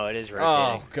 Oh, it is Oh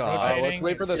rotating. god. Rotating. Let's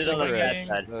wait for the It's Sit on the cigarette. fast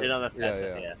side. Sit on the fast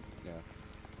side, yeah.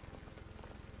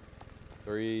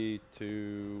 3,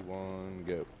 2, 1,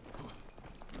 go.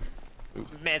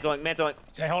 Mantling.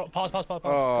 Say, hold on. Pause.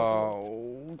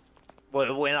 Oh.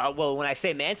 Well, when I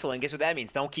say mantling, guess what that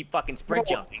means? Don't keep fucking sprint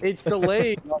jumping. It's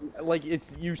delayed. Like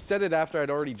you said it after I'd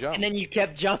already jumped. And then you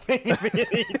kept jumping.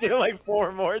 You do like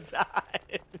 4 more times.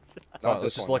 Oh, Not let's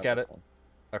this just one, look not at this it. one.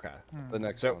 Okay. The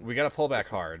next So one. we gotta pull back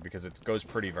hard because it goes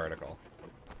pretty vertical.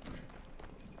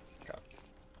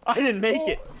 I didn't make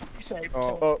it. Say,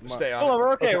 Oh, stay on. Oh,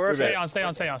 we're okay. We're stay okay. on. Stay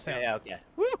on. Stay on. Stay on. Yeah, okay.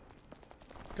 Woo!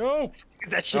 Go.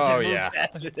 That shit Oh, just moved yeah.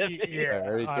 fast with him. Yeah.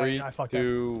 Ready? I 3, fucked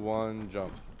 2, 1,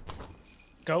 jump.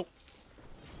 Go.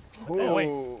 Oh,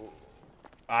 wait.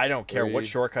 I don't care what 3,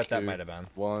 shortcut that 2, might have been.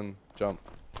 1, jump.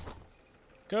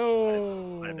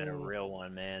 Go. Might have been a real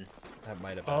one, man. That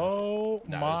might have been. Oh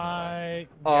No, my.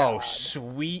 Oh, God.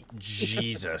 sweet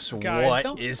Jesus! Guys, What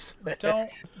don't- is?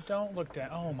 Don't look down.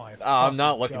 Oh my. I'm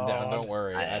not looking God. down. Don't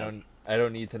worry. I I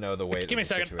don't need to know the weight. Give me a of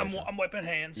the second. situation. I'm wiping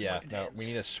hands. Yeah. wiping No, hands. we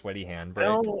need a sweaty hand break.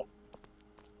 No,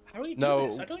 How do you do No,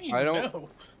 this? I don't even I don't- know.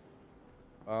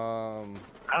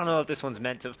 I don't know if this one's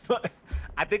meant to.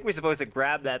 I think we're supposed to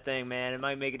grab that thing, man. It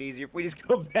might make it easier if we just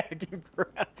go back and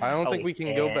grab. I don't Oh, think we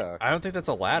can go back. I don't think that's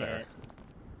a ladder.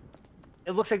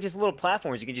 It looks like just little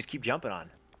platforms you can just keep jumping on.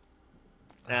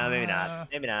 No, maybe not.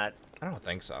 Maybe not. I don't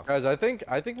think so. Guys, I think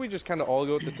we just kind of all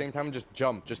go at the same time and just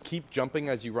jump. Just keep jumping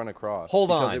as you run across. Hold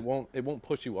because on. It won't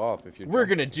push you off if you're. We're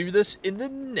jumping. gonna do this in the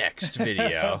next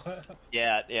video.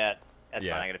 Yeah. That's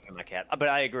Yeah. fine. I gotta feed my cat. But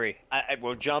I agree. I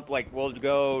will jump. Like we'll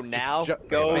go now. Ju-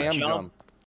 Go spam jump.